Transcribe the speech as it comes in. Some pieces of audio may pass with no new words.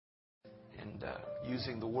and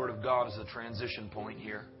using the Word of God as a transition point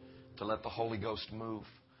here to let the Holy Ghost move.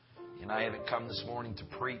 And I haven't come this morning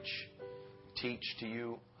to teach to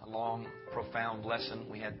you a long, profound lesson.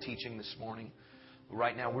 We had teaching this morning.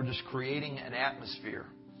 Right now, we're just creating an atmosphere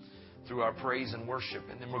through our praise and worship.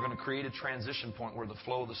 And then we're going to create a transition point where the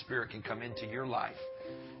flow of the Spirit can come into your life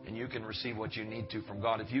and you can receive what you need to from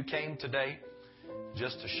God. If you came today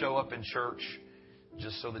just to show up in church,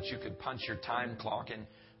 just so that you could punch your time clock and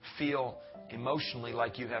feel emotionally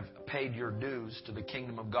like you have paid your dues to the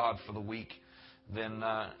kingdom of God for the week, then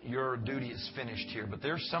your duty is finished here. But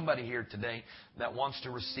there's somebody here today that wants to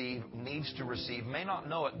receive, needs to receive, may not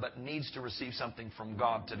know it, but needs to receive something from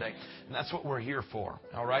God today. And that's what we're here for,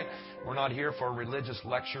 all right? We're not here for a religious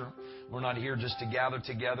lecture. We're not here just to gather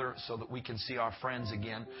together so that we can see our friends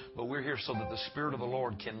again. But we're here so that the Spirit of the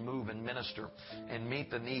Lord can move and minister and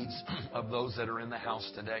meet the needs of those that are in the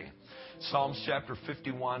house today. Psalms chapter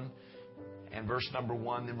 51 and verse number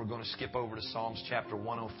 1. Then we're going to skip over to Psalms chapter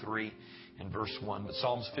 103 and verse 1. But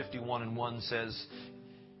Psalms 51 and 1 says,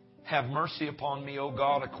 "Have mercy upon me, O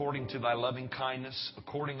God, according to thy loving kindness,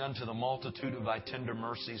 according unto the multitude of thy tender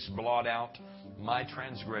mercies, blot out my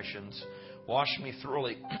transgressions. Wash me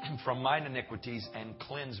thoroughly from mine iniquities and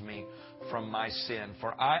cleanse me from my sin.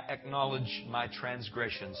 For I acknowledge my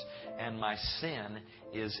transgressions, and my sin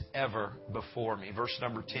is ever before me." Verse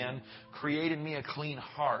number 10, "Create in me a clean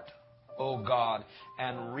heart, O God,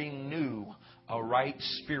 and renew a right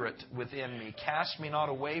spirit within me. Cast me not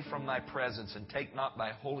away from thy presence, and take not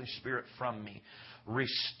thy Holy Spirit from me.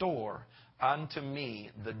 Restore unto me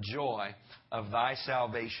the joy of thy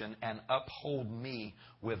salvation, and uphold me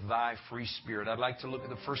with thy free spirit." I'd like to look at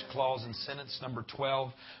the first clause in sentence number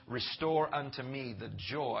 12. Restore unto me the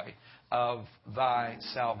joy of thy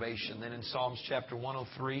salvation. Then in Psalms chapter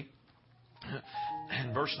 103,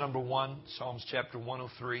 and verse number 1, Psalms chapter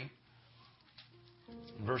 103,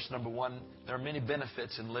 verse number 1, there are many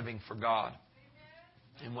benefits in living for God.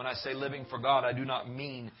 And when I say living for God, I do not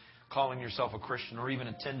mean calling yourself a Christian or even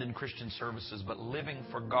attending Christian services, but living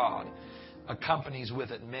for God accompanies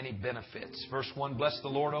with it many benefits. Verse 1, "Bless the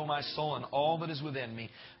Lord, O my soul, and all that is within me.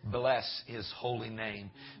 Bless His holy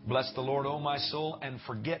name. Bless the Lord, O my soul, and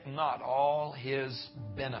forget not all His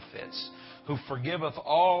benefits, who forgiveth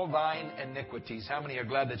all thine iniquities." How many are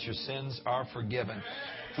glad that your sins are forgiven?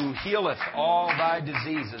 "Who healeth all thy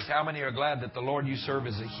diseases." How many are glad that the Lord you serve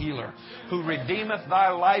is a healer? "Who redeemeth thy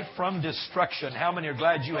life from destruction." How many are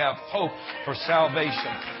glad you have hope for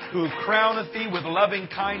salvation? "Who crowneth thee with loving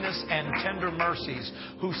kindness and tender mercies.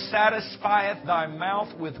 Who satisfieth thy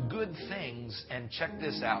mouth with good things." And check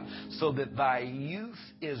this out. "So that thy youth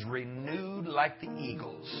is renewed like the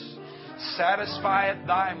eagles." Satisfieth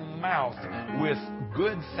thy mouth with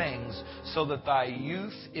good things, so that thy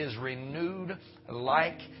youth is renewed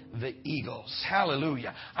like the eagles.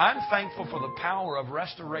 Hallelujah. I'm thankful for the power of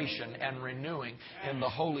restoration and renewing in the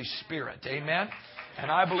Holy Spirit. Amen.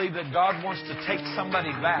 And I believe that God wants to take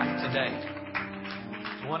somebody back today.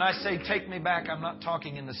 When I say take me back, I'm not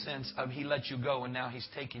talking in the sense of He let you go and now He's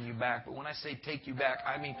taking you back. But when I say take you back,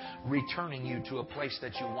 I mean returning you to a place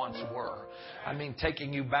that you once were. I mean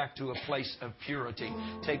taking you back to a place of purity,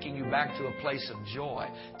 taking you back to a place of joy,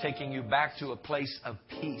 taking you back to a place of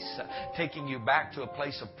peace, taking you back to a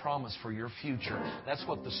place of promise for your future. That's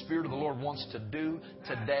what the Spirit of the Lord wants to do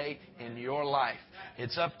today in your life.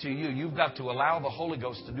 It's up to you. You've got to allow the Holy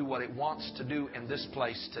Ghost to do what it wants to do in this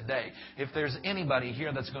place today. If there's anybody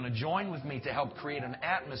here that's going to join with me to help create an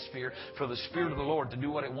atmosphere for the Spirit of the Lord to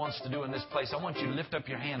do what it wants to do in this place, I want you to lift up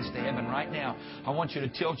your hands to heaven right now. I want you to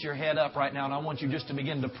tilt your head up right now, and I want you just to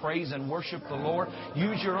begin to praise and worship the Lord.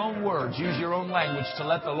 Use your own words, use your own language to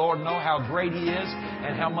let the Lord know how great He is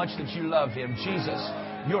and how much that you love Him. Jesus,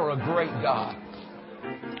 you're a great God.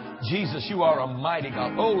 Jesus, you are a mighty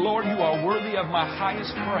God. Oh, Lord, you are worthy of my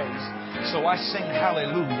highest praise. So I sing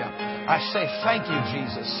hallelujah. I say thank you,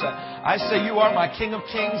 Jesus. I say you are my King of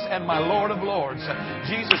Kings and my Lord of Lords.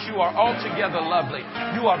 Jesus, you are altogether lovely.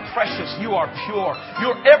 You are precious. You are pure.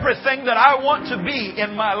 You're everything that I want to be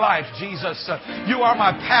in my life, Jesus. You are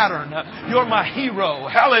my pattern. You're my hero.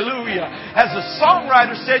 Hallelujah. As the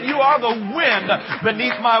songwriter said, you are the wind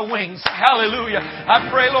beneath my wings. Hallelujah. I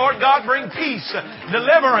pray, Lord God, bring peace,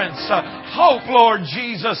 deliverance, hope, Lord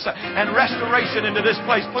Jesus, and restoration into this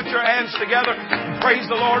place. Put your hands together and praise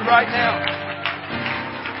the Lord right now.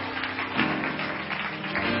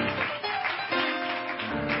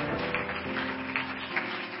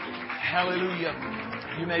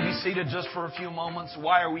 Hallelujah. You may be seated just for a few moments.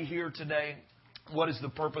 Why are we here today? What is the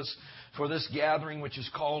purpose for this gathering, which is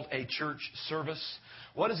called a church service?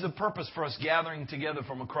 What is the purpose for us gathering together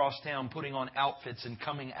from across town, putting on outfits and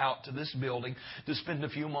coming out to this building to spend a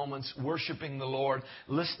few moments worshiping the Lord,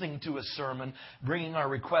 listening to a sermon, bringing our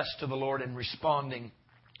requests to the Lord and responding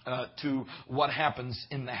to what happens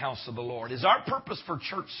in the house of the Lord? Is our purpose for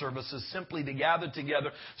church services simply to gather together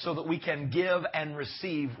so that we can give and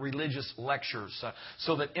receive religious lectures,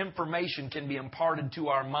 so that information can be imparted to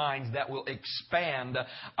our minds that will expand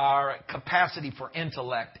our capacity for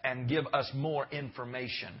intellect and give us more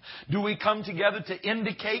information? Do we come together to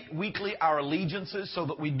indicate weekly our allegiances so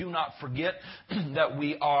that we do not forget that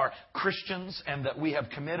we are Christians and that we have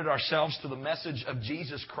committed ourselves to the message of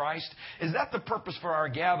Jesus Christ? Is that the purpose for our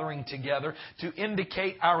gathering together, to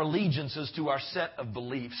indicate our allegiances to our set of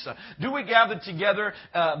beliefs? Do we gather together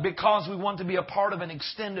because we want to be a part of an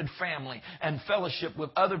extended family and fellowship with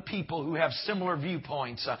other people who have similar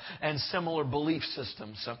viewpoints and similar belief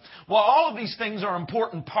systems? Well, all of these things are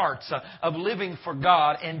important parts of living for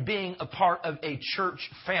God and being a part of a church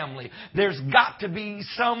family. There's got to be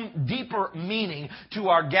some deeper meaning to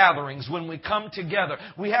our gatherings when we come together.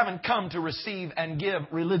 We haven't come to receive and give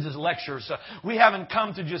religious lectures. We haven't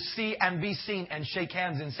come to just see and be seen and shake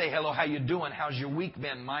hands and say, hello, how you doing? How's your week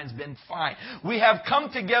been? Mine's been fine. We have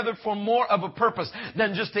come together for more of a purpose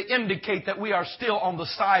than just to indicate that we are still on the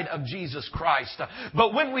side of Jesus Christ.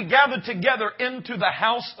 But when we gather together into the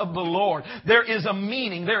house of the Lord, there is a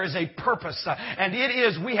meaning, there is a purpose. And it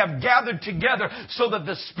is we have gathered together so that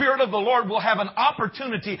the Spirit of the Lord will have an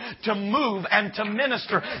opportunity to move and to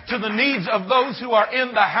minister to the needs of those who are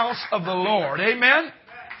in the house of the Lord. Amen?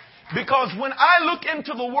 Because when I look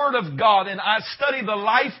into the Word of God and I study the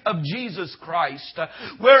life of Jesus Christ,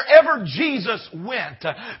 wherever Jesus went,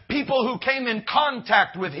 people who came in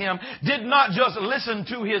contact with Him did not just listen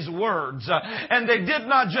to His words, and they did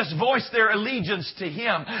not just voice their allegiance to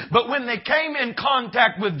Him, but when they came in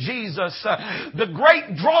contact with Jesus, the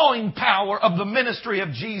great drawing power of the ministry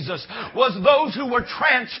of Jesus was those who were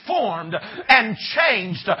transformed and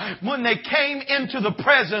changed when they came into the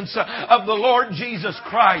presence of the Lord Jesus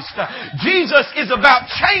Christ. Jesus is about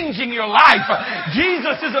changing your life.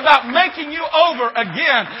 Jesus is about making you over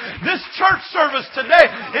again. This church service today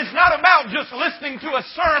is not about just listening to a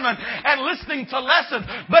sermon and listening to lessons,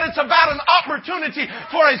 but it's about an opportunity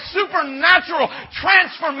for a supernatural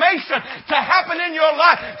transformation to happen in your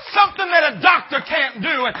life. Something that a doctor can't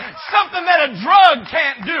do, and something that a drug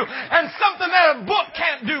can't do, and something that a book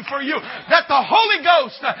can't do for you, that the Holy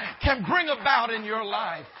Ghost can bring about in your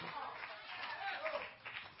life.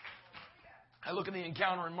 I look at the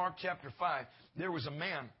encounter in Mark chapter 5. There was a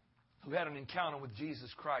man who had an encounter with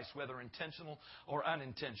Jesus Christ, whether intentional or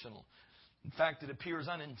unintentional. In fact, it appears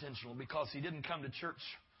unintentional because he didn't come to church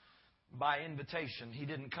by invitation. He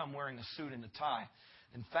didn't come wearing a suit and a tie.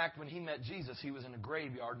 In fact, when he met Jesus, he was in a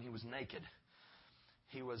graveyard and he was naked.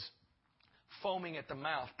 He was foaming at the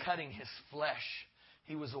mouth, cutting his flesh.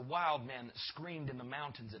 He was a wild man that screamed in the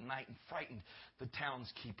mountains at night and frightened the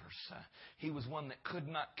townskeepers. He was one that could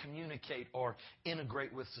not communicate or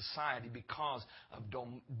integrate with society because of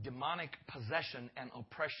demonic possession and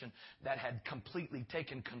oppression that had completely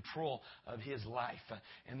taken control of his life.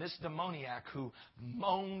 And this demoniac who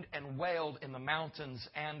moaned and wailed in the mountains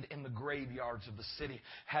and in the graveyards of the city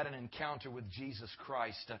had an encounter with Jesus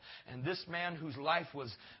Christ. And this man whose life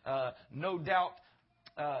was no doubt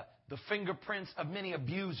the fingerprints of many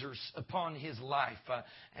abusers upon his life,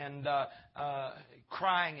 and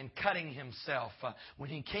crying and cutting himself. When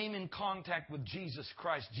he came in contact with Jesus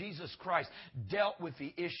Christ dealt with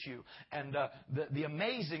the issue. And the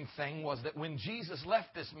amazing thing was that when Jesus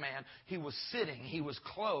left this man, he was sitting, he was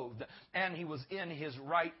clothed, and he was in his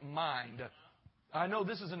right mind. I know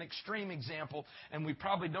this is an extreme example, and we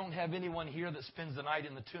probably don't have anyone here that spends the night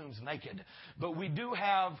in the tombs naked. But we do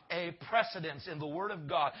have a precedence in the Word of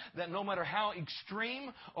God that no matter how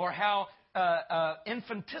extreme or how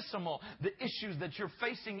infinitesimal the issues that you're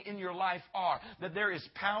facing in your life are, that there is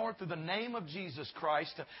power through the name of Jesus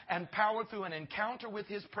Christ and power through an encounter with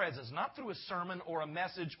His presence, not through a sermon or a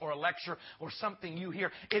message or a lecture or something you hear.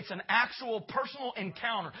 It's an actual personal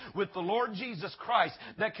encounter with the Lord Jesus Christ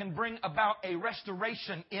that can bring about a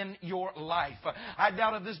restoration in your life. I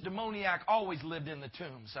doubt if this demoniac always lived in the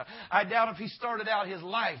tombs. I doubt if he started out his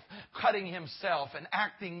life cutting himself and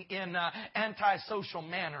acting in antisocial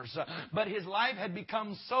manners. But his life had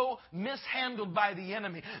become so mishandled by the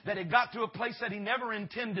enemy that it got to a place that he never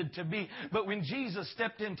intended to be. But when Jesus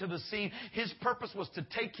stepped into the scene, His purpose was to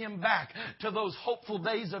take him back to those hopeful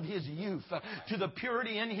days of his youth, to the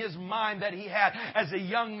purity in his mind that he had as a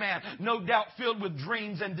young man, no doubt filled with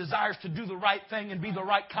dreams and desires to do the right thing and be the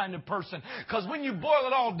right kind of person. Because when you boil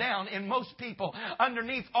it all down, in most people,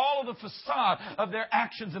 underneath all of the facade of their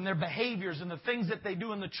actions and their behaviors and the things that they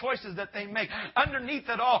do and the choices that they make, underneath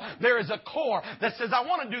it all, there is a core that says, I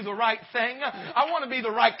want to do the right thing. I want to be the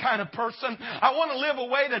right kind of person. I want to live a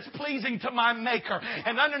way that's pleasing to my Maker.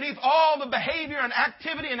 And underneath all the behavior and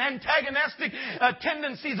activity and antagonistic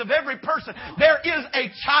tendencies of every person, there is a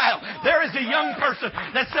child. There is a young person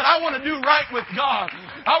that said, I want to do right with God.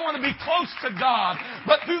 I want to be close to God.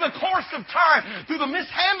 But through the course of time, through the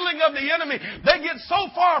mishandling of the enemy, they get so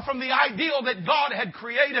far from the ideal that God had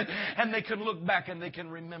created, and they can look back and they can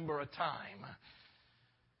remember a time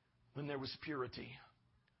when there was purity,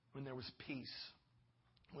 when there was peace,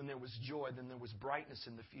 when there was joy, then there was brightness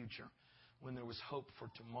in the future, when there was hope for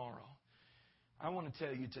tomorrow. I want to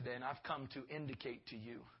tell you today, and I've come to indicate to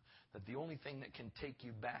you, that the only thing that can take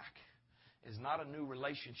you back is not a new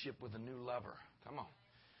relationship with a new lover. Come on.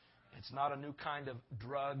 It's not a new kind of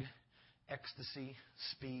drug, ecstasy,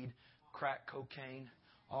 speed, crack cocaine,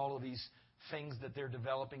 all of these things that they're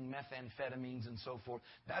developing, methamphetamines and so forth.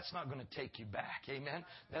 That's not going to take you back. Amen?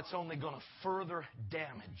 That's only going to further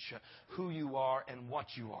damage who you are and what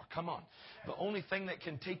you are. Come on. The only thing that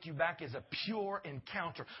can take you back is a pure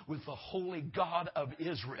encounter with the holy God of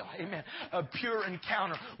Israel. Amen? A pure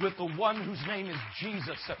encounter with the one whose name is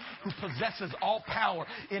Jesus, who possesses all power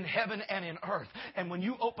in heaven and in earth. And when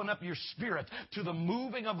you open up your spirit to the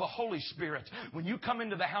moving of the Holy Spirit, when you come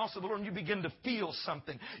into the house of the Lord and you begin to feel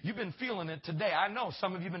something, you've been feeling it today. I know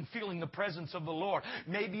some of you have been feeling the presence of the Lord.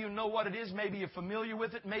 Maybe you know what it is. Maybe you're familiar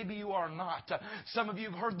with it. Maybe you are not. Some of you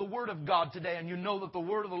have heard the Word of God today, and you know that the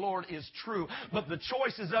Word of the Lord is true. But the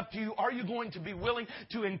choice is up to you. Are you going to be willing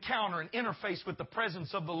to encounter and interface with the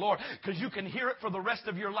presence of the Lord? Because you can hear it for the rest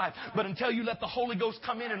of your life. But until you let the Holy Ghost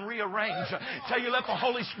come in and rearrange, until you let the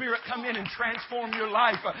Holy Spirit come in and transform your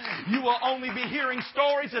life, you will only be hearing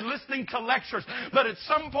stories and listening to lectures. But at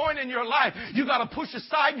some point in your life, you got to push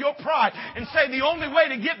aside your pride and say, the only way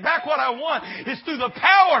to get back what I want is through the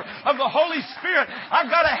power of the Holy Spirit.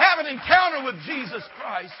 I've got to have an encounter with Jesus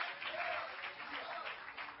Christ.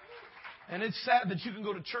 And it's sad that you can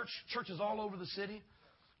go to churches all over the city,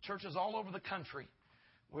 churches all over the country,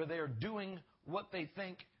 where they are doing what they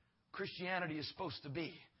think Christianity is supposed to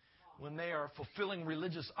be, when they are fulfilling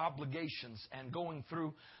religious obligations and going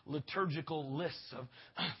through liturgical lists of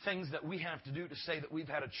things that we have to do to say that we've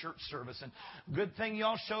had a church service. And good thing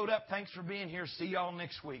y'all showed up. Thanks for being here. See y'all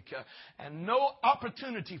next week. And no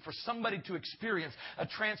opportunity for somebody to experience a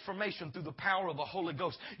transformation through the power of the Holy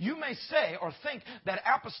Ghost. You may say or think that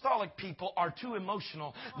apostolic people are too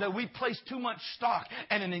emotional, that we place too much stock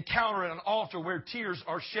in an encounter at an altar where tears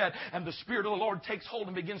are shed and the Spirit of the Lord takes hold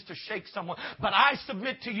and begins to shake someone. But I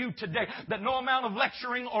submit to you today that no amount of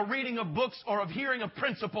lecturing or reading of books or of hearing of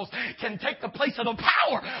principles can take the place of the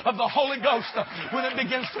power of the Holy Ghost when it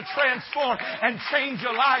begins to transform and change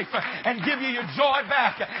your life and give you your joy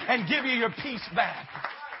back and give you your peace back.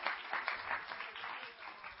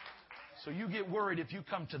 So you get worried if you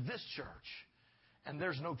come to this church and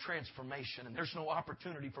there's no transformation and there's no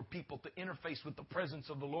opportunity for people to interface with the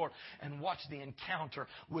presence of the Lord and watch the encounter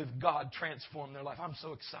with God transform their life. I'm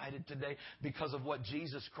so excited today because of what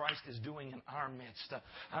Jesus Christ is doing in our midst.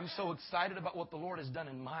 I'm so excited about what the Lord has done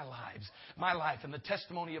in my life, and the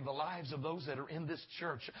testimony of the lives of those that are in this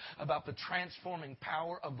church about the transforming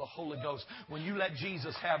power of the Holy Ghost. When you let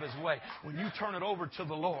Jesus have His way, when you turn it over to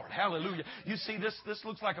the Lord, hallelujah. You see, this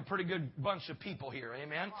looks like a pretty good bunch of people here,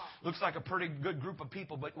 amen? Looks like a pretty good group of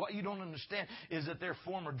people, but what you don't understand is that there are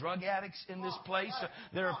former drug addicts in this place.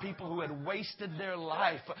 There are people who had wasted their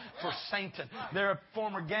life for Satan. There are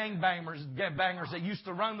former gangbangers that used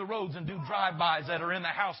to run the roads and do drive-bys that are in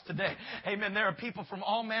the house today. Amen. There are people from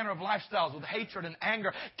all manner of lifestyles with hatred and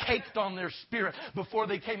anger caked on their spirit before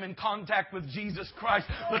they came in contact with Jesus Christ.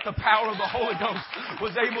 But the power of the Holy Ghost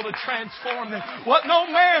was able to transform them. What no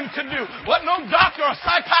man could do, what no doctor or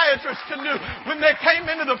psychiatrist could do when they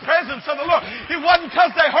came into the presence of the Lord. It wasn't because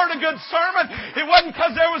they heard a good sermon. It wasn't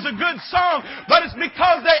because there was a good song. But it's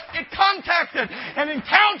because they contacted and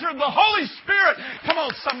encountered the Holy Spirit. Come on,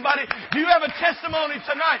 somebody. Do you have a testimony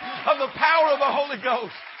tonight of the power of the Holy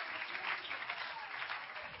Ghost?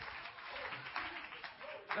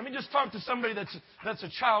 Let me just talk to somebody that's a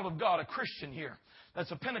child of God, a Christian here. That's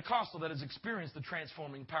a Pentecostal that has experienced the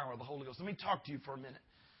transforming power of the Holy Ghost. Let me talk to you for a minute.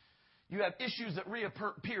 You have issues that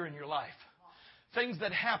reappear in your life. Things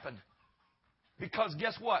that happen. Because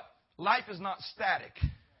guess what? Life is not static.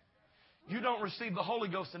 You don't receive the Holy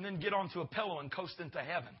Ghost and then get onto a pillow and coast into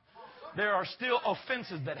heaven. There are still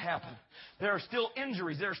offenses that happen. There are still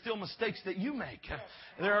injuries. There are still mistakes that you make.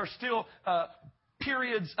 There are still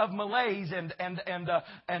periods of malaise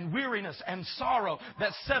and weariness and sorrow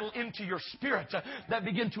that settle into your spirit, that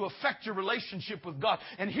begin to affect your relationship with God.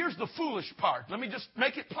 And here's the foolish part. Let me just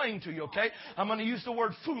make it plain to you, okay? I'm going to use the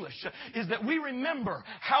word foolish. Is that we remember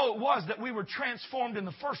how it was that we were transformed in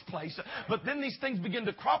the first place, but then these things begin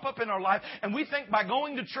to crop up in our life, and we think by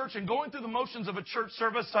going to church and going through the motions of a church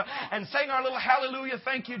service and saying our little hallelujah,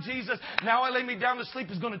 thank you, Jesus, now I lay me down to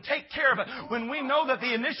sleep, is going to take care of it, when we know that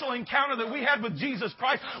the initial encounter that we had with Jesus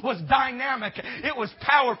Christ was dynamic. It was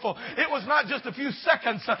powerful. It was not just a few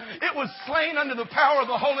seconds. It was slain under the power of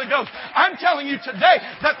the Holy Ghost. I'm telling you today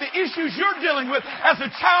that the issues you're dealing with as a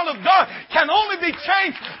child of God can only be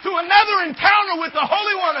changed through another encounter with the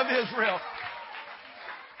Holy One of Israel.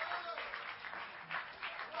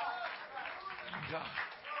 God.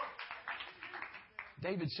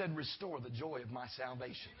 David said, restore the joy of my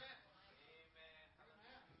salvation.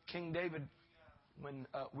 King David, when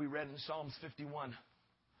we read in Psalms 51,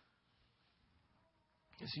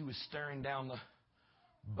 as he was staring down the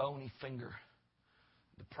bony finger,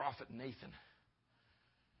 the prophet Nathan,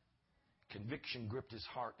 conviction gripped his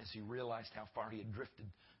heart as he realized how far he had drifted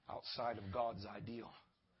outside of God's ideal.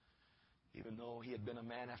 Even though he had been a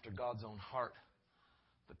man after God's own heart,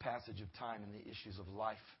 the passage of time and the issues of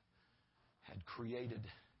life had created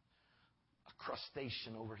a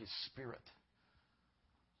crustation over his spirit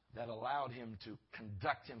that allowed him to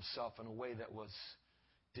conduct himself in a way that was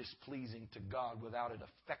displeasing to God without it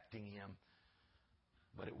affecting him.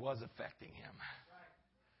 But it was affecting him.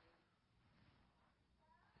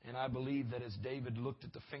 And I believe that as David looked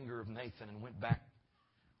at the finger of Nathan and went back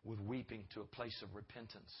with weeping to a place of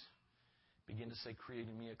repentance, began to say, create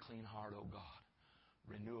in me a clean heart, O God.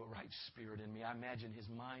 Renew a right spirit in me. I imagine his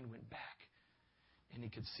mind went back and he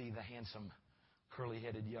could see the handsome,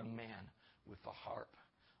 curly-headed young man with the harp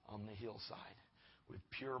on the hillside, with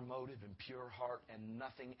pure motive and pure heart and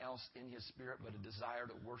nothing else in his spirit but a desire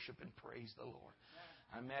to worship and praise the Lord.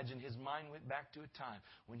 I imagine his mind went back to a time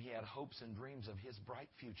when he had hopes and dreams of his bright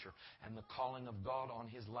future and the calling of God on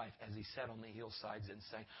his life as he sat on the hillsides and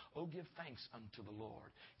sang, oh, give thanks unto the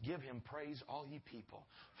Lord. Give him praise, all ye people,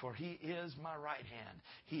 for he is my right hand.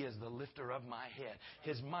 He is the lifter of my head.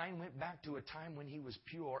 His mind went back to a time when he was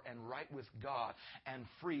pure and right with God and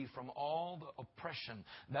free from all the oppression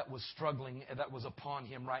that was struggling, that was upon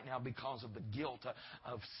him right now because of the guilt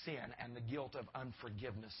of sin and the guilt of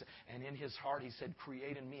unforgiveness. And in his heart he said, create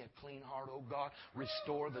in me a clean heart, O God.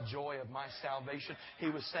 Restore the joy of my salvation. He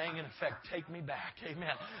was saying, in effect, take me back. Amen.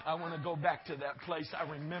 I want to go back to that place. I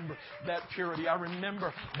remember that purity. I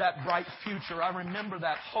remember that bright future. I remember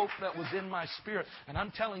that hope that was in my spirit. And I'm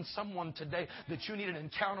telling someone today that you need an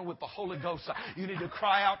encounter with the Holy Ghost. You need to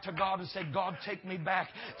cry out to God and say, God, take me back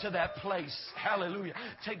to that place. Hallelujah.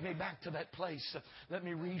 Take me back to that place. Let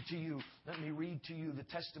me read to you the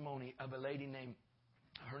testimony of a lady named,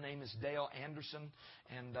 her name is Dale Anderson,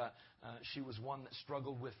 and she was one that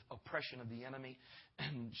struggled with oppression of the enemy.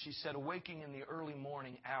 And she said, awaking in the early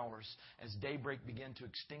morning hours, as daybreak began to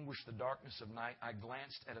extinguish the darkness of night, I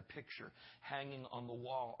glanced at a picture hanging on the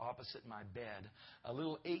wall opposite my bed. A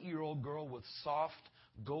little 8-year-old girl with soft,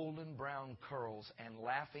 golden brown curls and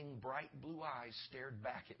laughing, bright blue eyes stared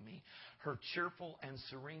back at me. Her cheerful and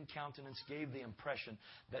serene countenance gave the impression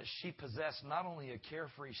that she possessed not only a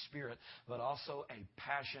carefree spirit, but also a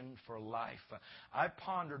passion for life. I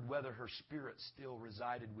pondered whether her spirit still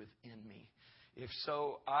resided within me. If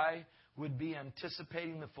so, I would be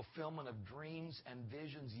anticipating the fulfillment of dreams and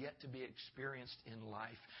visions yet to be experienced in life.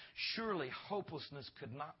 Surely hopelessness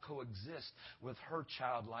could not coexist with her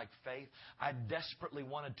childlike faith. I desperately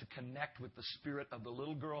wanted to connect with the spirit of the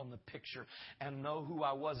little girl in the picture and know who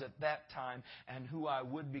I was at that time and who I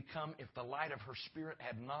would become if the light of her spirit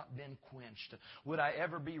had not been quenched. Would I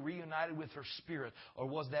ever be reunited with her spirit, or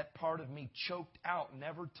was that part of me choked out,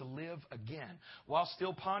 never to live again? While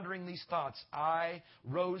still pondering these thoughts, I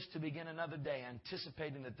rose to begin another day,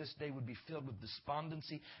 anticipating that this day would be filled with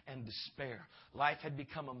despondency and despair. Life had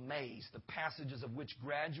become a maze, the passages of which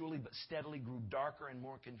gradually but steadily grew darker and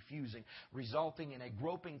more confusing, resulting in a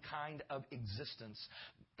groping kind of existence.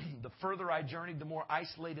 The further I journeyed, the more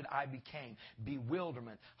isolated I became.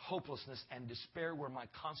 Bewilderment, hopelessness, and despair were my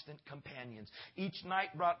constant companions. Each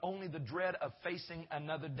night brought only the dread of facing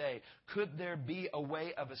another day. Could there be a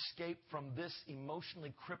way of escape from this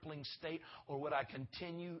emotionally crippling state, or would I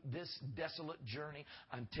continue this desolate journey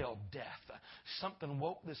until death? Something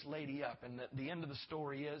woke this lady up, and the end of the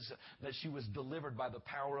story is that she was delivered by the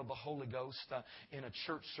power of the Holy Ghost in a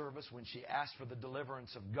church service when she asked for the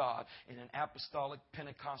deliverance of God in an apostolic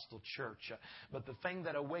Pentecostal Pentecostal church. But the thing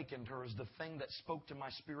that awakened her is the thing that spoke to my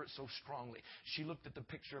spirit so strongly. She looked at the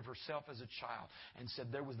picture of herself as a child and said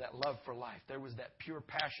there was that love for life. There was that pure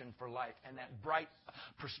passion for life and that bright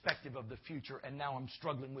perspective of the future. And now I'm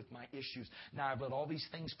struggling with my issues. Now I've let all these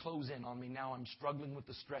things close in on me. Now I'm struggling with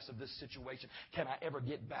the stress of this situation. Can I ever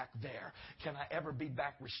get back there? Can I ever be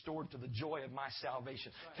back restored to the joy of my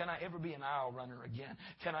salvation? Can I ever be an aisle runner again?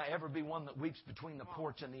 Can I ever be one that weeps between the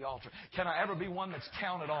porch and the altar? Can I ever be one that's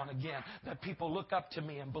counted on again? That people look up to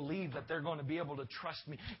me and believe that they're going to be able to trust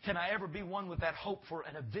me? Can I ever be one with that hope for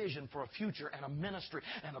and a vision for a future and a ministry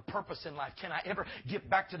and a purpose in life? Can I ever get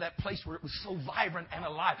back to that place where it was so vibrant and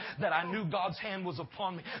alive that I knew God's hand was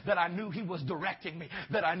upon me, that I knew He was directing me,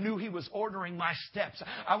 that I knew He was ordering my steps?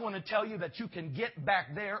 I want to tell you that you can get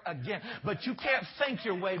back there again, but you can't think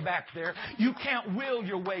your way back there. You can't will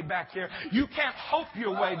your way back there. You can't hope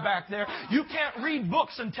your way back there. You can't read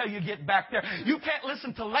books until you get back there. You can't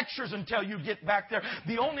listen to lectures until you get back there.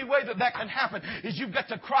 The only way that can happen is you've got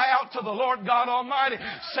to cry out to the Lord God Almighty.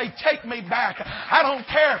 Say, take me back. I don't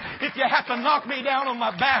care if you have to knock me down on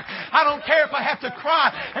my back. I don't care if I have to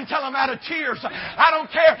cry until I'm out of tears. I don't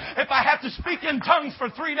care if I have to speak in tongues for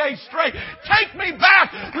 3 days straight. Take me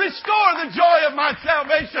back. Restore the joy of my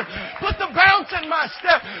salvation. Put the bounce in my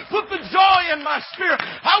step. Put the joy in my spirit.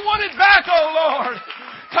 I want it back, oh Lord.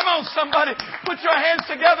 Come on, somebody. Put your hands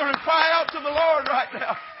together and cry out to the Lord right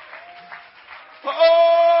now.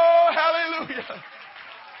 Oh, hallelujah.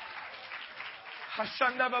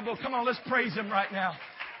 Come on, let's praise Him right now.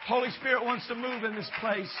 Holy Spirit wants to move in this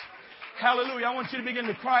place. Hallelujah. I want you to begin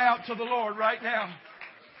to cry out to the Lord right now.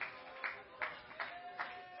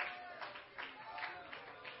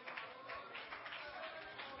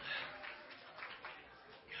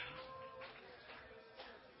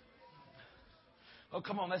 Oh,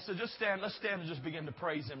 come on. Let's just stand. Let's stand and just begin to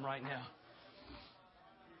praise Him right now.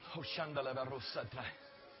 Oh,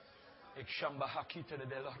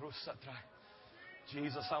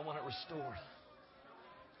 Jesus, I want it restored.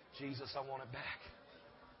 Jesus, I want it back.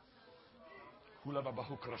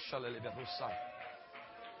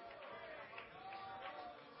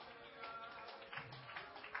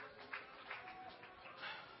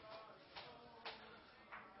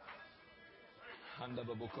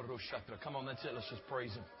 Come on, that's it. Let's just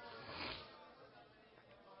praise Him.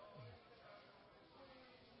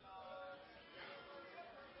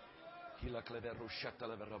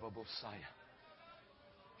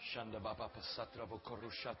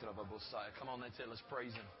 Come on, that's it. Let's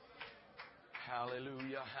praise Him.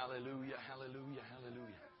 Hallelujah, hallelujah, hallelujah,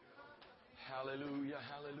 hallelujah. Hallelujah,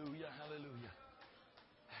 hallelujah, hallelujah.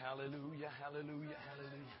 Hallelujah, hallelujah,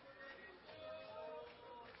 hallelujah.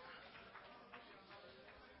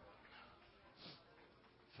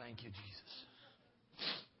 Thank you, Jesus.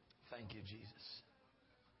 Thank you, Jesus.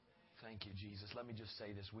 Thank you, Jesus. Let me just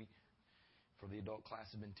say this. We, for the adult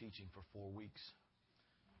class, have been teaching for 4 weeks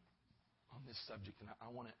on this subject. And I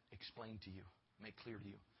want to explain to you, make clear to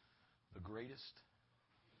you, the greatest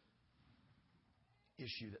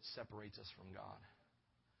issue that separates us from God.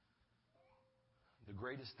 The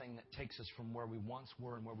greatest thing that takes us from where we once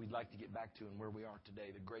were and where we'd like to get back to and where we are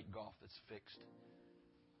today, the great gulf that's fixed,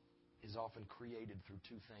 is often created through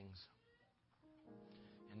 2 things.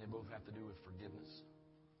 And they both have to do with forgiveness.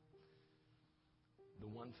 The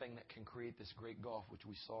one thing that can create this great gulf, which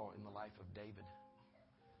we saw in the life of David,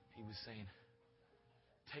 he was saying,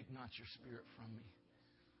 take not your spirit from me.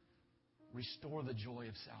 Restore the joy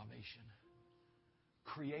of salvation.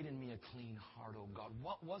 Create in me a clean heart, O God.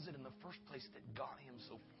 What was it in the first place that got him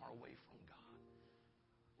so far away from God?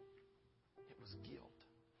 It was guilt.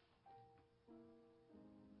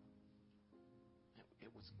 It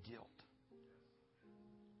was guilt.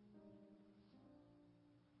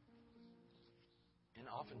 And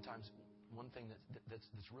oftentimes, one thing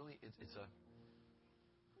that's really, it's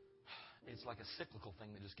like a cyclical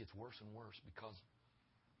thing that just gets worse and worse because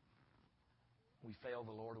we fail the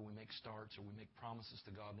Lord, or we make starts, or we make promises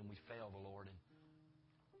to God, then we fail the Lord. And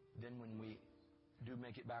then when we do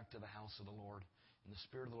make it back to the house of the Lord, and the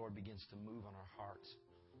Spirit of the Lord begins to move on our hearts.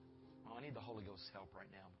 Oh, I need the Holy Ghost's help right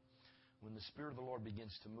now. When the Spirit of the Lord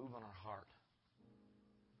begins to move on our heart,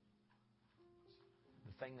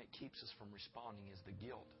 the thing that keeps us from responding is the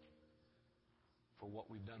guilt for what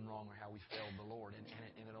we've done wrong or how we failed the Lord. And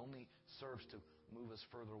it only serves to move us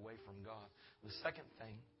further away from God. The second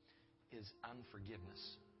thing is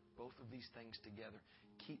unforgiveness. Both of these things together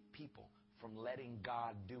keep people from letting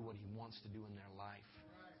God do what He wants to do in their life.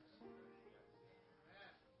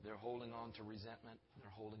 They're holding on to resentment.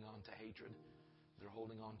 They're holding on to hatred. They're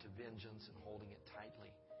holding on to vengeance and holding it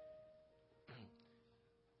tightly.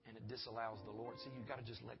 and it disallows the Lord. See, you've got to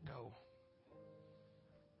just let go.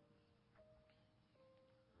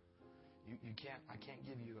 I can't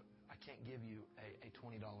give you a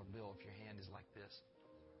 $20 bill if your hand is like this.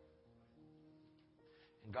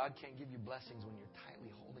 And God can't give you blessings when you're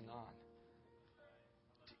tightly holding on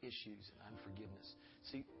to issues and unforgiveness.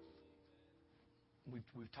 See,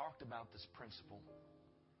 we've talked about this principle.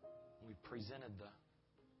 We've presented the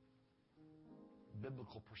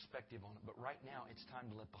biblical perspective on it. But right now, it's time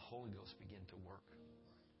to let the Holy Ghost begin to work.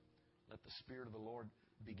 Let the Spirit of the Lord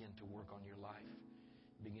begin to work on your life.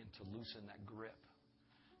 Begin to loosen that grip.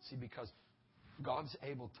 See, because God's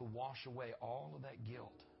able to wash away all of that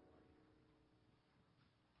guilt.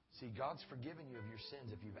 See, God's forgiven you of your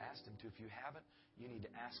sins if you've asked Him to. If you haven't, you need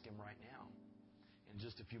to ask Him right now. In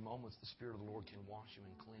just a few moments, the Spirit of the Lord can wash you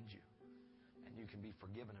and cleanse you. And you can be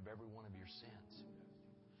forgiven of every one of your sins.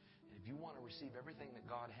 And if you want to receive everything that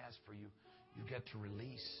God has for you, you've got to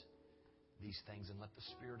release these things and let the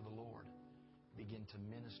Spirit of the Lord begin to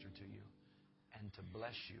minister to you and to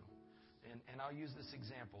bless you. And I'll use this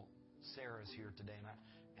example. Sarah's here today,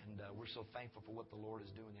 and we're so thankful for what the Lord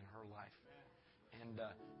is doing in her life. And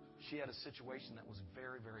she had a situation that was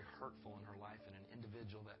very, very hurtful in her life, and an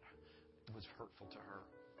individual that was hurtful to her.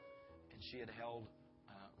 And she had held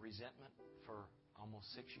resentment for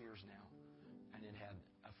almost 6 years now, and it had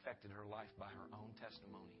affected her life by her own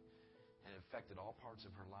testimony. And it affected all parts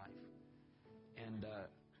of her life. And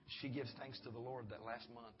she gives thanks to the Lord that last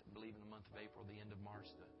month, I believe in the month of April, the end of March,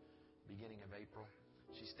 the beginning of April,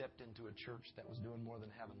 she stepped into a church that was doing more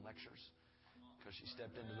than having lectures. Because she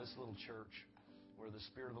stepped into this little church where the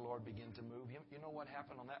Spirit of the Lord began to move. You know what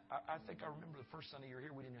happened on that? I think I remember the first Sunday you were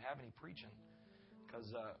here, we didn't have any preaching.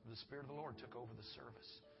 Because the Spirit of the Lord took over the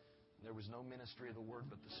service. There was no ministry of the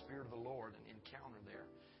Word, but the Spirit of the Lord, an encounter there,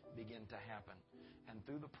 began to happen. And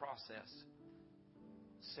through the process,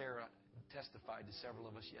 Sarah testified to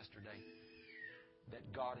several of us yesterday that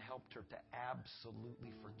God helped her to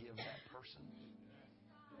absolutely forgive that person.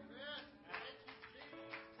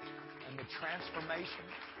 And the transformation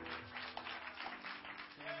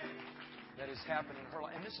that has happened in her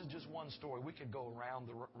life. And this is just one story. We could go around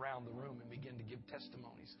the room and begin to give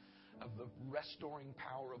testimonies of the restoring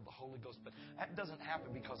power of the Holy Ghost. But that doesn't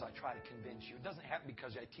happen because I try to convince you. It doesn't happen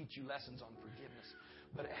because I teach you lessons on forgiveness.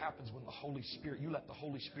 But it happens when the Holy Spirit, you let the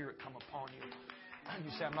Holy Spirit come upon you. And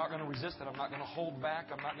you say, I'm not going to resist it. I'm not going to hold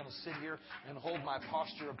back. I'm not going to sit here and hold my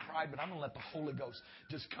posture of pride. But I'm going to let the Holy Ghost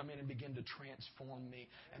just come in and begin to transform me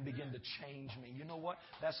and begin to change me. You know what?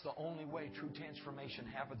 That's the only way true transformation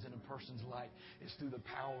happens in a person's life is through the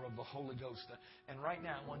power of the Holy Ghost. And right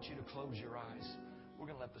now, I want you to close your eyes. We're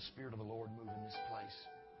going to let the Spirit of the Lord move in this place.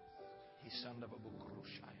 He's son of a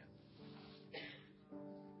bukurushaya.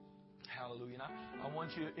 Hallelujah. And I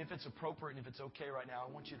want you, if it's appropriate and if it's okay right now,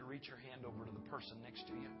 I want you to reach your hand over to the person next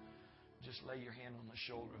to you. Just lay your hand on the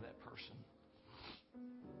shoulder of that person.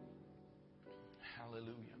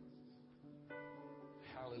 Hallelujah.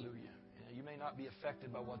 Hallelujah. You may not be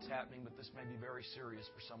affected by what's happening, but this may be very serious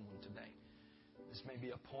for someone today. This may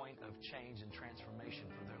be a point of change and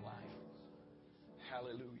transformation for their life.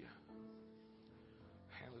 Hallelujah.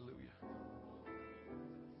 Hallelujah.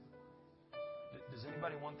 Does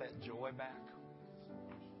anybody want that joy back?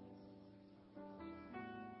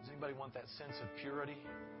 Does anybody want that sense of purity?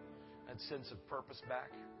 That sense of purpose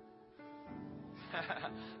back?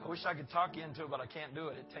 I wish I could talk you into it, but I can't do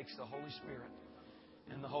it. It takes the Holy Spirit.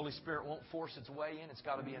 And the Holy Spirit won't force its way in. It's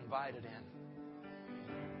got to be invited in.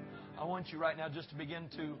 I want you right now just to begin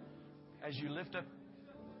to, as you lift up,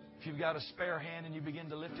 if you've got a spare hand and you begin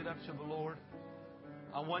to lift it up to the Lord,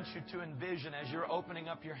 I want you to envision as you're opening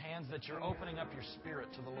up your hands that you're opening up your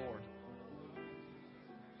spirit to the Lord.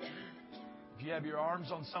 If you have your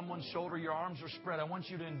arms on someone's shoulder, your arms are spread. I want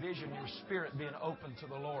you to envision your spirit being open to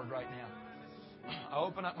the Lord right now. I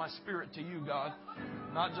open up my spirit to you, God,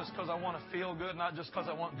 not just because I want to feel good, not just because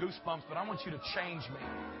I want goosebumps, but I want you to change me.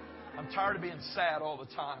 I'm tired of being sad all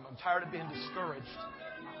the time. I'm tired of being discouraged.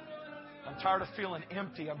 I'm tired of feeling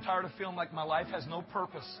empty. I'm tired of feeling like my life has no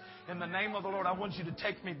purpose. In the name of the Lord, I want you to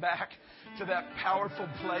take me back to that powerful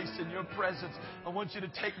place in your presence. I want you to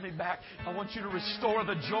take me back. I want you to restore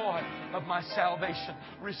the joy of my salvation.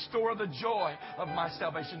 Restore the joy of my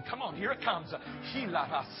salvation. Come on, here it comes.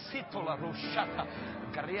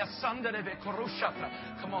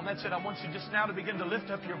 Come on, that's it. I want you just now to begin to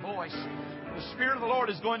lift up your voice. The Spirit of the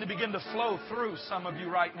Lord is going to begin to flow through some of you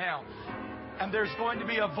right now. And there's going to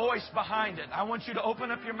be a voice behind it. I want you to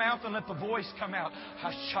open up your mouth and let the voice come out.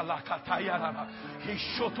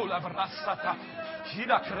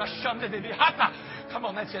 Come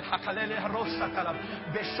on, that's it.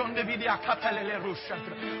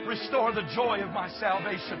 Restore the joy of my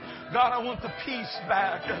salvation. God, I want the peace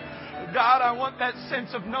back. God, I want that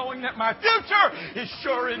sense of knowing that my future is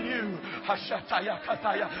sure in you.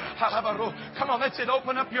 Come on, that's it.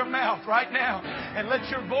 Open up your mouth right now and let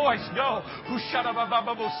your voice go.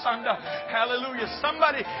 Hallelujah.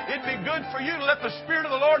 Somebody, it'd be good for you to let the Spirit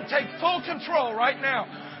of the Lord take full control right now.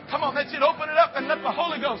 Come on, that's it. Open it up and let the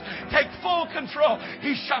Holy Ghost take full control.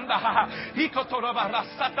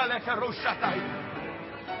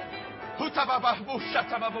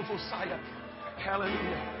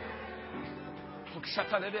 Hallelujah.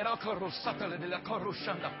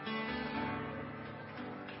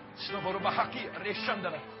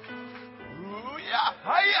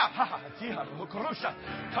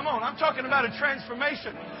 Come on, I'm talking about a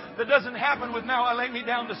transformation that doesn't happen with now I lay me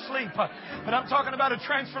down to sleep. But I'm talking about a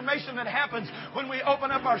transformation that happens when we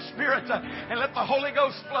open up our spirit and let the Holy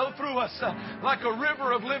Ghost flow through us like a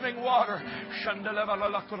river of living water.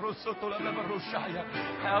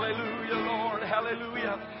 Hallelujah, Lord.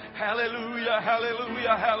 Hallelujah. Hallelujah.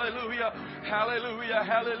 Hallelujah. Hallelujah. Hallelujah.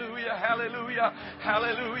 Hallelujah. Hallelujah.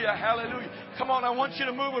 Hallelujah. Hallelujah. Come on, I want you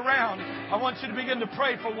to move around. I want you to begin to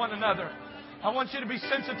pray for one another. I want you to be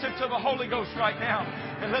sensitive to the Holy Ghost right now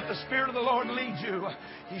and let the Spirit of the Lord lead you.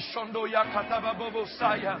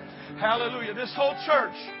 Hallelujah. This whole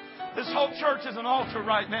church is an altar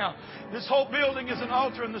right now. This whole building is an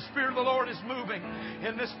altar and the Spirit of the Lord is moving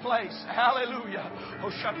in this place. Hallelujah.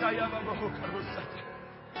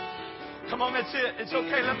 Come on, that's it. It's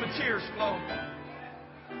okay. Let the tears flow.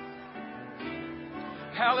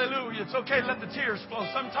 Hallelujah. It's okay. Let the tears flow.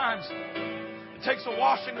 Sometimes it takes a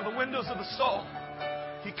washing of the windows of the soul.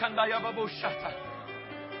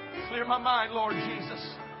 Clear my mind, Lord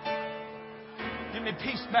Jesus. Give me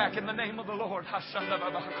peace back in the name of the Lord.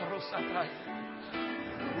 Hallelujah.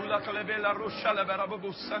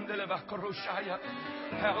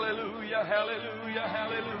 Hallelujah. Hallelujah.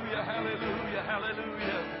 Hallelujah. Hallelujah.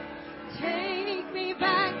 Hallelujah. Take me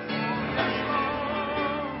back,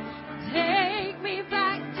 take me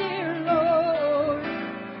back, dear Lord,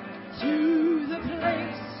 to the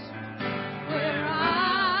place where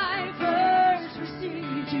I first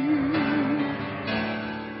received you.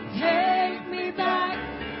 Take me back,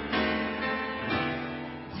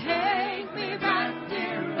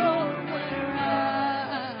 dear Lord, where I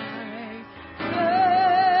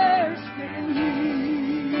first believed.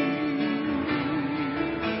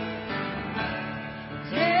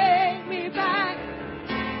 Take me back,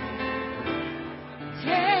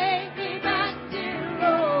 dear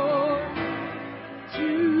Lord, to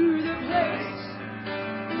the place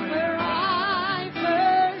where I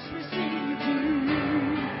first received you.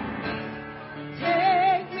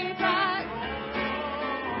 Take me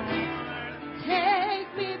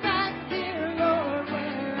back, dear Lord,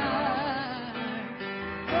 where I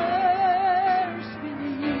first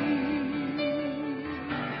believed.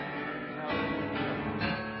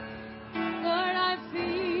 Lord, I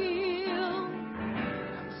feel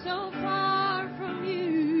I'm so far from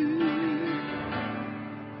you,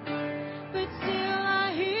 but still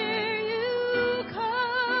I hear you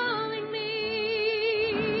calling me.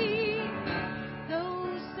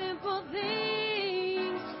 Those simple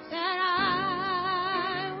things that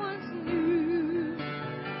I once knew.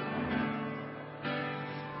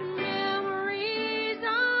 Memories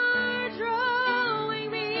are drawing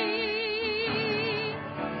me.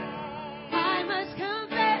 I must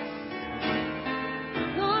confess,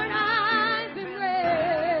 Lord, I've been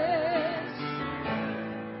blessed,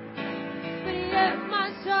 but yet my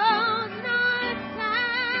soul's not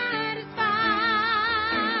satisfied.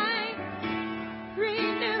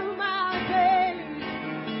 Renew my faith,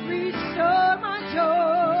 restore my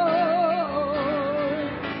joy,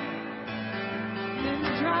 and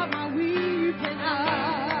dry my weeping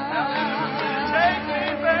eyes. Take me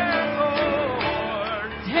back, Lord.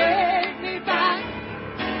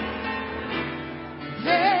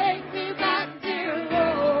 Take me back, dear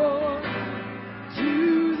Lord, to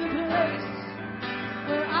the place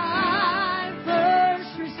where I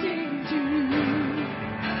first received you.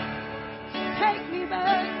 Take me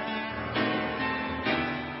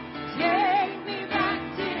back,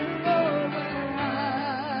 dear Lord, where I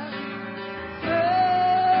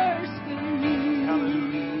first believed.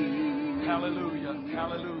 Hallelujah.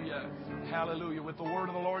 Hallelujah. Hallelujah. With the word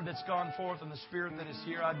of the Lord that's gone forth and the Spirit that is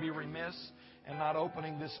here, I'd be remiss in not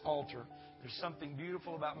opening this altar. There's something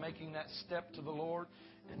beautiful about making that step to the Lord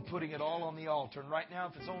and putting it all on the altar. And right now,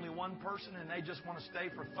 if it's only one person and they just want to stay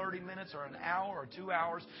for 30 minutes or an hour or 2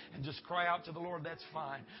 hours and just cry out to the Lord, that's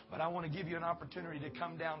fine. But I want to give you an opportunity to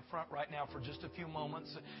come down front right now for just a few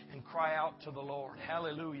moments and cry out to the Lord.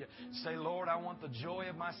 Hallelujah. Say, Lord, I want the joy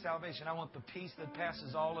of my salvation. I want the peace that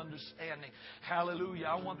passes all understanding. Hallelujah.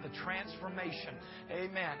 I want the transformation.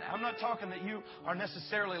 Amen. I'm not talking that you are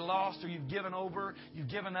necessarily lost or you've given over, you've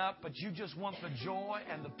given up, but you just want the joy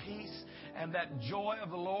and the peace and that joy of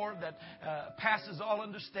the Lord that passes all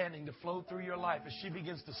understanding to flow through your life. As she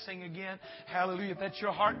begins to sing again, hallelujah. If that's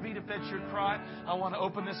your heartbeat, if that's your cry, I want to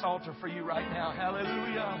open this altar for you right now.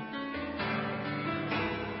 Hallelujah.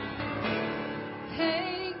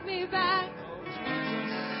 Take me back.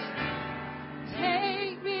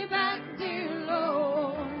 Take me back, dear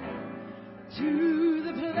Lord, to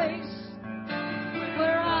the place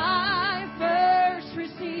where I first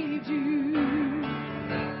received you.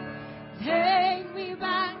 Take me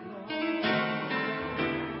back.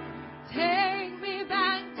 Take me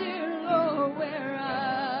back, dear Lord, where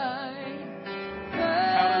I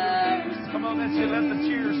first. Come on, that's it. Let the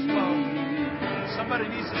tears flow. Somebody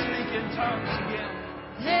needs to speak in tongues again.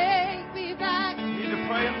 Take me back. You need to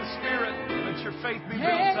pray in the Spirit. Let your faith be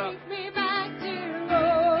built up. Take me back, dear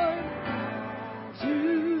Lord, to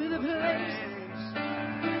the place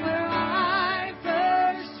where I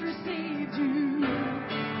first received you.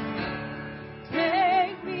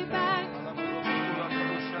 Take me back.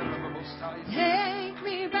 Take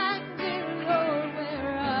me back, dear Lord,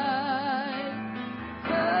 where I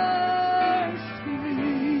first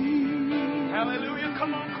believed. Hallelujah.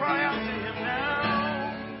 Come on, cry out to Him now.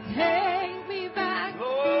 Take me back.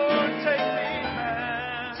 Lord, take me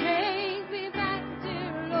back. Take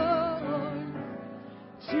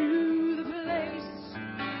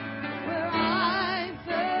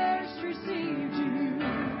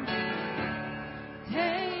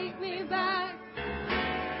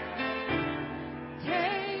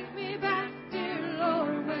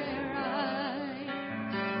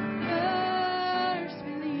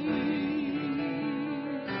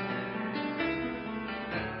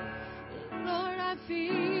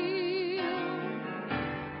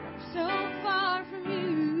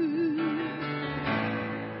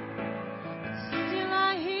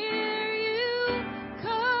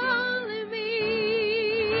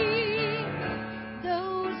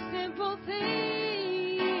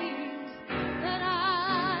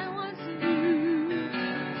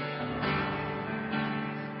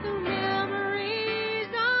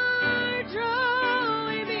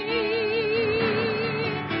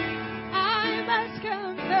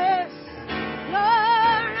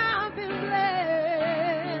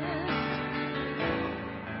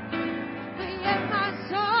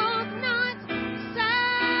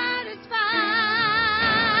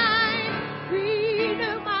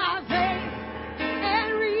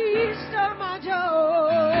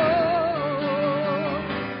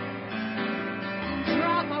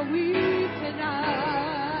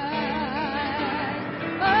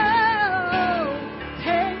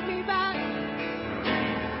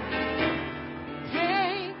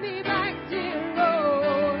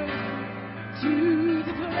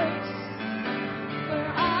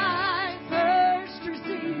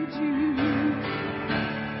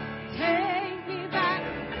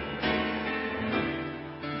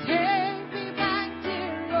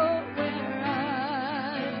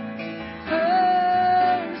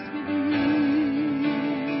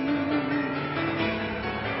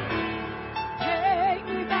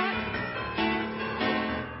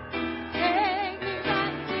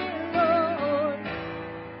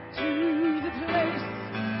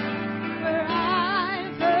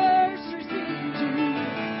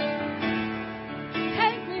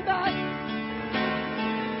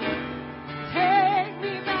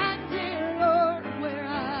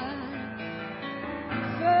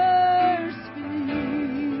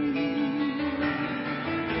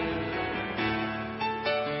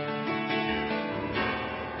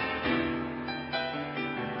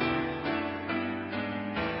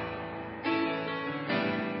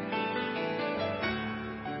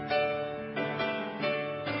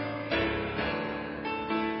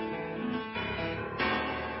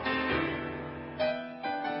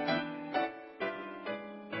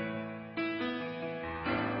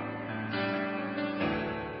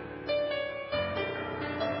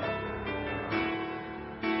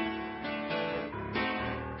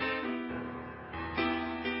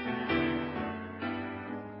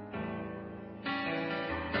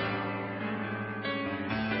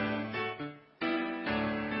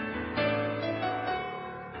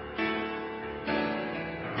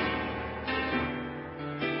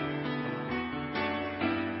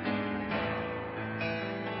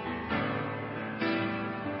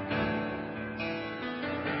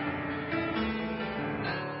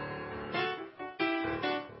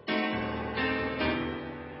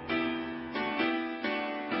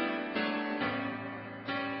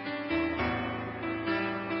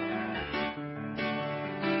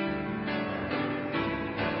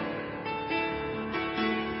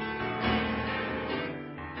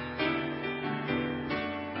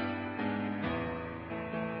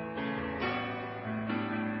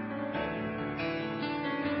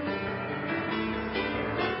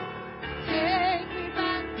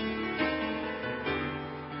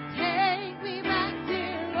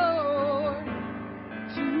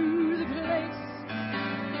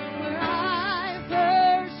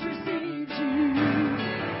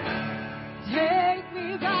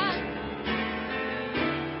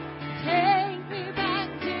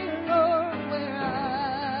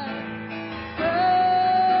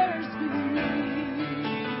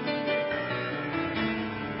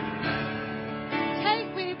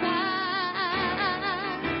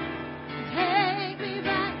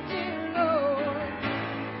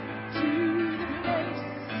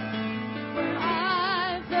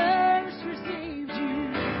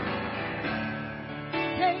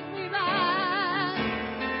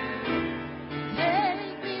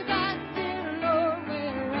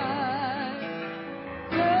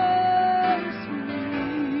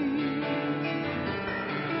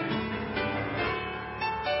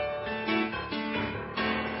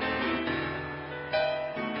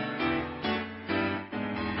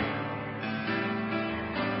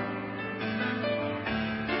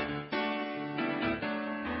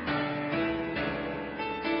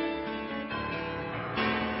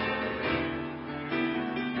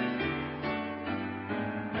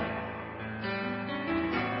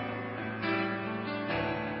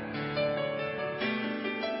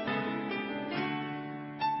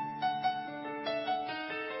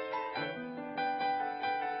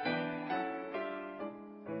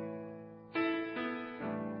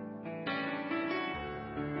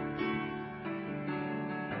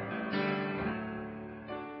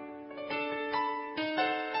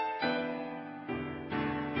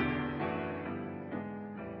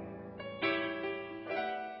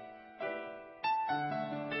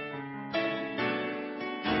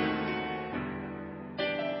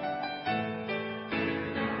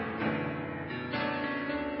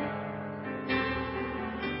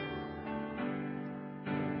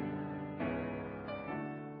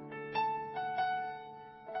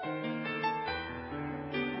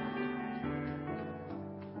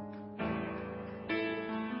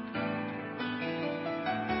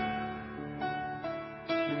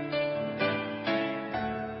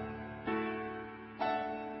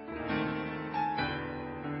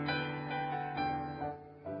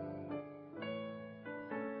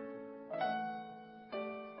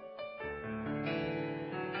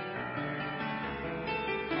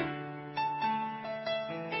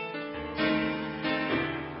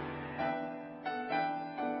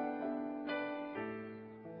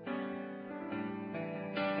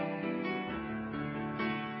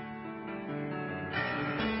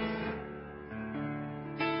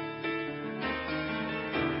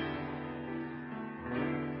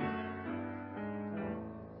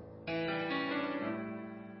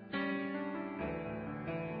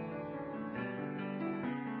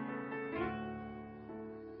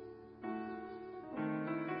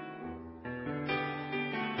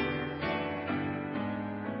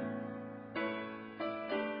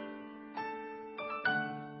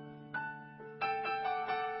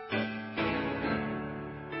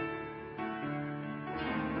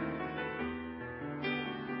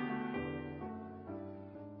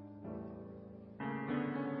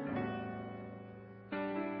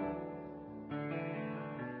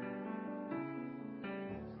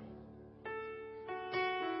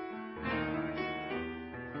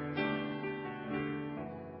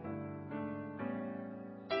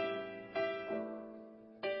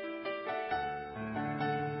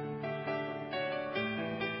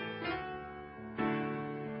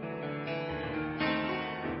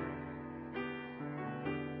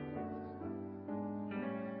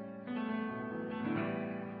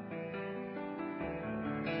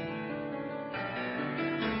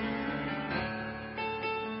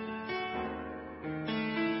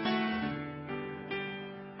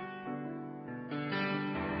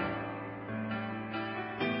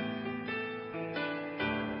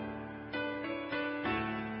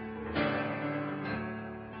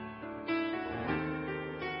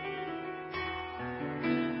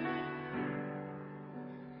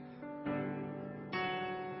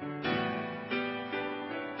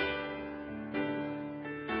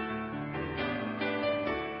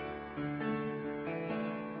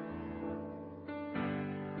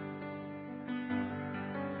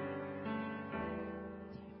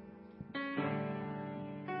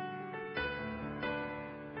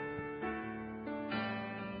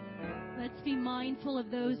be mindful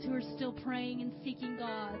of those who are still praying and seeking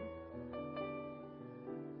God.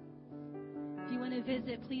 If you want to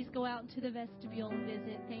visit, please go out into the vestibule and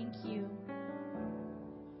visit. Thank you.